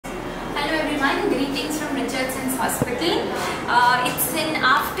everyone, greetings from Richardsons Hospital. It's an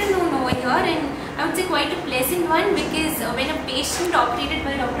afternoon over here and I would say quite a pleasant one because when a patient operated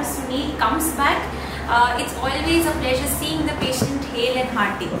by Dr. Sunil comes back, it's always a pleasure seeing the patient hale and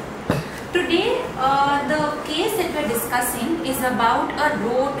hearty. Today, the case that we're discussing is about a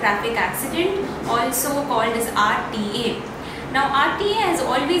road traffic accident, also called as RTA. Now, RTA has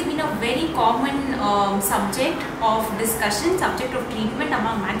always been a very common subject of discussion, subject of treatment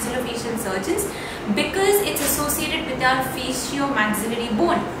among maxillofacial surgeons because it's associated with our facio-maxillary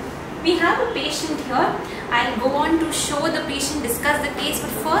bone. We have a patient here. I'll go on to show the patient, discuss the case, but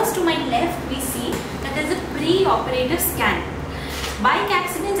first to my left we see that there's a pre-operative scan. Bike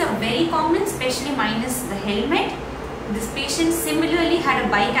accidents are very common, especially minus the helmet. This patient similarly had a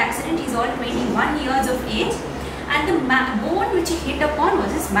bike accident. He's all 21 years of age. And the bone which he hit upon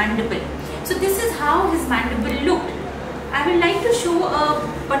was his mandible. So this is how his mandible looked. I would like to show a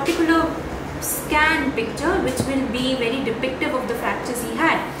particular scan picture which will be very depictive of the fractures he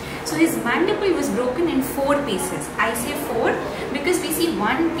had. So his mandible was broken in 4 pieces. I say 4 because we see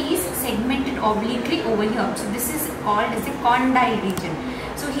one piece segmented obliquely over here. So this is called as the condyle region.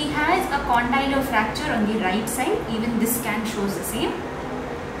 So he has a condylar fracture on the right side. Even this scan shows the same.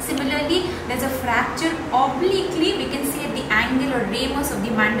 Similarly, there's a fracture obliquely, we can see at the angle or ramus of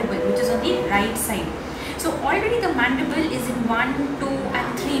the mandible, which is on the right side. So already the mandible is in 1, 2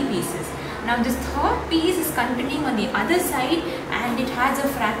 and 3 pieces. Now this third piece is continuing on the other side and it has a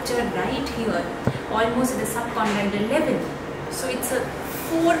fracture right here, almost at the subcondylar level. So it's a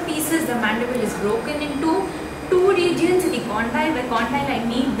 4 pieces, the mandible is broken into 2 regions in the condyle. By condyle I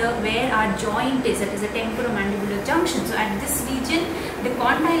mean where our joint is, that is a temporomandibular junction. So at this region the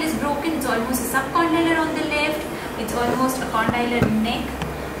condyle is broken, it's almost a subcondylar on the left, it's almost a condylar neck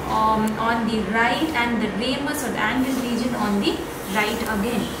on the right, and the ramus or the angle region on the right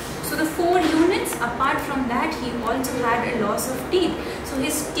again. So the 4 units, apart from that he also had a loss of teeth. So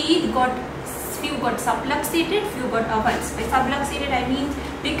his teeth few got subluxated, few got avulsed. By subluxated I mean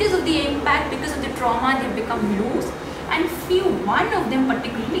because of the impact, because of the trauma they become loose, and one of them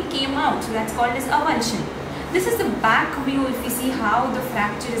particularly came out. So that's called as avulsion. This is the back view if you see how the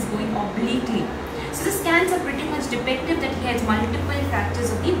fracture is going obliquely. So the scans are pretty much depictive that he has multiple fractures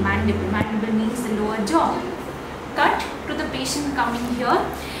of the mandible. Mandible means the lower jaw. Cut to the patient coming here.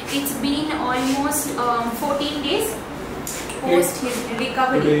 It's been almost 14 days post his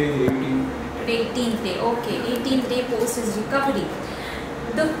recovery. Today 18th day. Okay, 18th day post his recovery.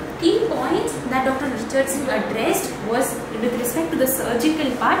 The key points that Dr. Richardson addressed was with respect to the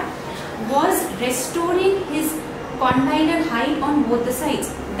surgical part was restoring his condylar height on both the sides.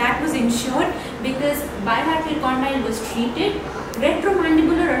 That was ensured because bilateral condyle was treated,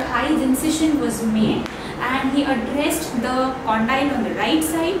 retromandibular or high incision was made, and he addressed the condyle on the right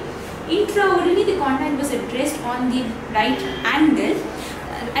side. Intraorally the condyle was addressed on the right angle.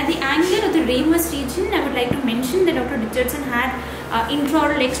 At the angle of the ramus region, I would like to mention that Dr. Richardson had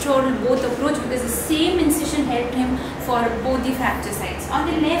intraoral, extraoral both approach because the same incision helped him for both the fracture sites. On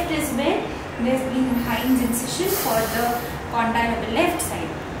the left as well, there's been Heinz incision for the condyle on the left side.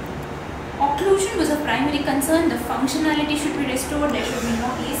 Occlusion was a primary concern. The functionality should be restored. There should be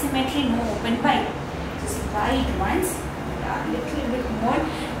no asymmetry, no open bite. Just bite once, a little bit more.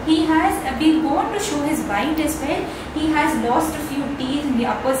 He has been going to show his bite as well. He has lost a few teeth in the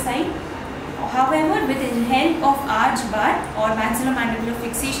upper side. However, with the help of arch bar or maxillomandibular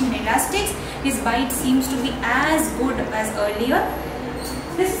fixation and elastics, his bite seems to be as good as earlier.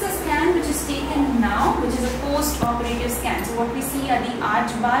 This is a scan which is taken now, which is a post-operative scan. So what we see are the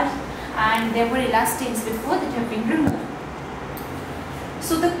arch bar and there were elastics before that have been removed.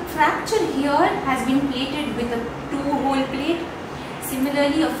 So the fracture here has been plated with a 2-hole plate.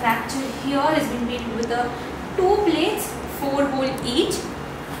 Similarly, a fracture here has been plated with a 2 plates, 4-hole each.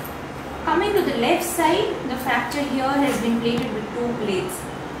 Coming to the left side, the fracture here has been plated with 2 plates.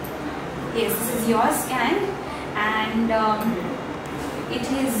 Yes, this is your scan, and it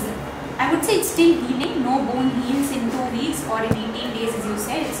is, I would say it's still healing. No bone heals in 2 weeks or in 18 days as you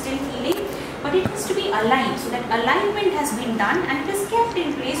said, it's still healing. But it has to be aligned. So that alignment has been done and it is kept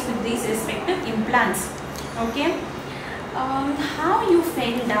in place with these respective implants. Okay. How you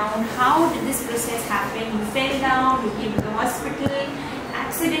fell down, how did this process happen? You fell down, you came to the hospital,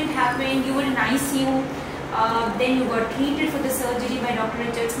 accident happened, you were in ICU, then you got treated for the surgery by Dr.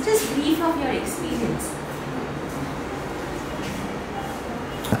 Richardson. Just brief of your experience.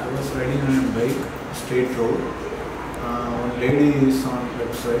 I was riding on a bike, straight road. One lady is on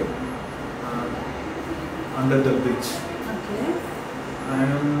left side, under the bridge.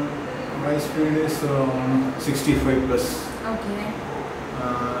 Okay. My speed is 65 plus. Okay.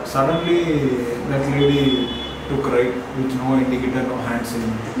 suddenly that lady took right with no indicator, no hand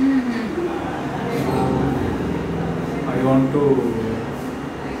signal. So I want to,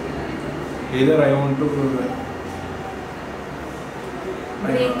 either I want to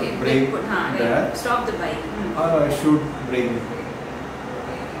brake there, stop the bike. or I should brake it.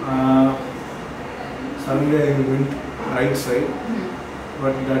 Suddenly I went right side,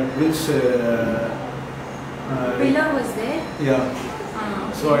 but that bridge Pillar was there? yeah. Okay.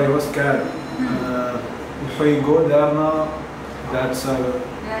 So I was scared. If I go there now, that's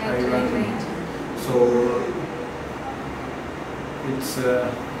Right. So it's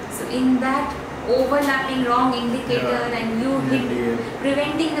So in that overlapping wrong indicator and you hit,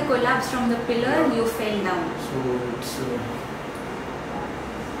 preventing the collapse from the pillar, you fell down. so it's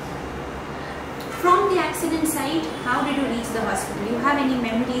From the accident site, how did you reach the hospital? You have any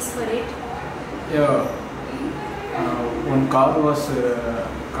memories for it? yeah. One car was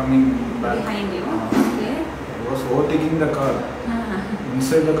coming back Behind you? Okay. I was overtaking the car.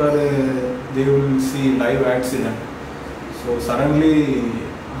 Inside the car, they will see live accident. So suddenly,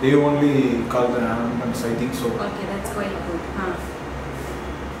 they only called the ambulance, I think so. Okay, that's quite good.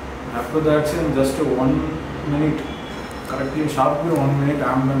 After the accident, just 1 minute, correctly, sharply 1 minute,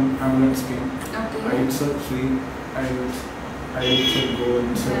 ambulance came. Okay. I itself see, I itself go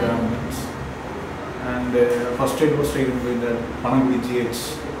inside the ambulance. And first aid was taken by the Panagudi GH.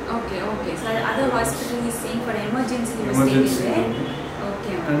 Okay. So the other hospital is saying for emergency you were Emergency. staying there?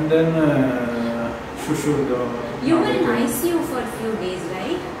 Okay. And then Shushu. You were in ICU for a few days,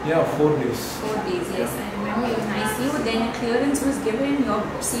 right? Yeah, 4 days. 4 days, yes. I remember you in ICU. Then a clearance was given, your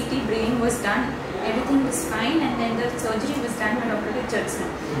CT brain was done, everything was fine, and then the surgery was done by Dr. Richardson.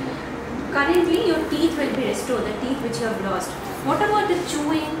 Currently, your teeth will be restored, the teeth which you have lost. What about the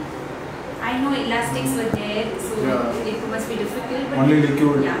chewing? I know elastics were there, so it must be difficult. But only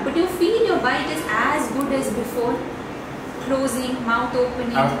liquid. Yeah, but you feel your bite is as good as before. Closing, mouth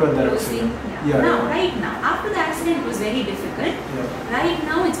opening, After the closing. accident. Right now. After the accident, it was very difficult. Yeah. Right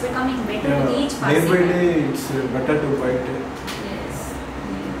now, it's becoming better with each Day passing by time. day, it's better to bite. Yes.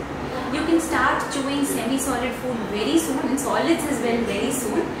 You can start chewing semi-solid food very soon, and solids as well very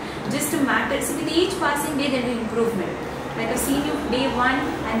soon. Just a matter. So with each passing day, there will be improvement. Like I've seen you day 1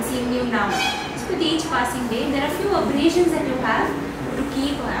 and seen you now. So with each passing day, there are few abrasions that you have to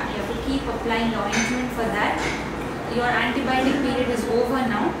keep. You have to keep applying the ointment for that. Your antibiotic period is over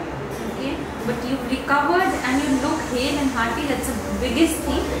now. Okay, but you've recovered and you look hale and hearty. That's the biggest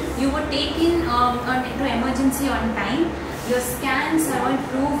thing. You were taken to emergency on time. Your scans are all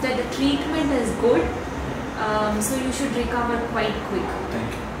proof that the treatment is good. So you should recover quite quick.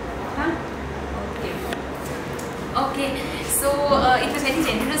 Thank you. Huh? Okay, so it was very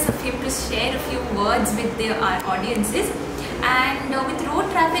generous of him to share a few words with our audiences. And with road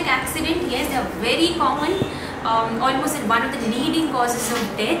traffic accident, yes, they are very common, almost one of the leading causes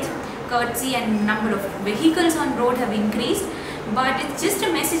of death. Courtesy and number of vehicles on road have increased. But it's just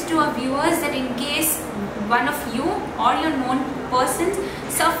a message to our viewers that in case one of you or your known persons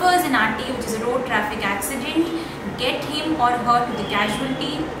suffers an RT, which is a road traffic accident, get him or her to the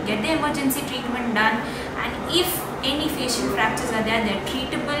casualty, get the emergency treatment done, and if any facial fractures are there, they're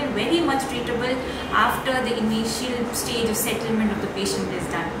treatable, very much treatable after the initial stage of settlement of the patient is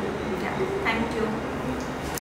done. Yeah. Thank you.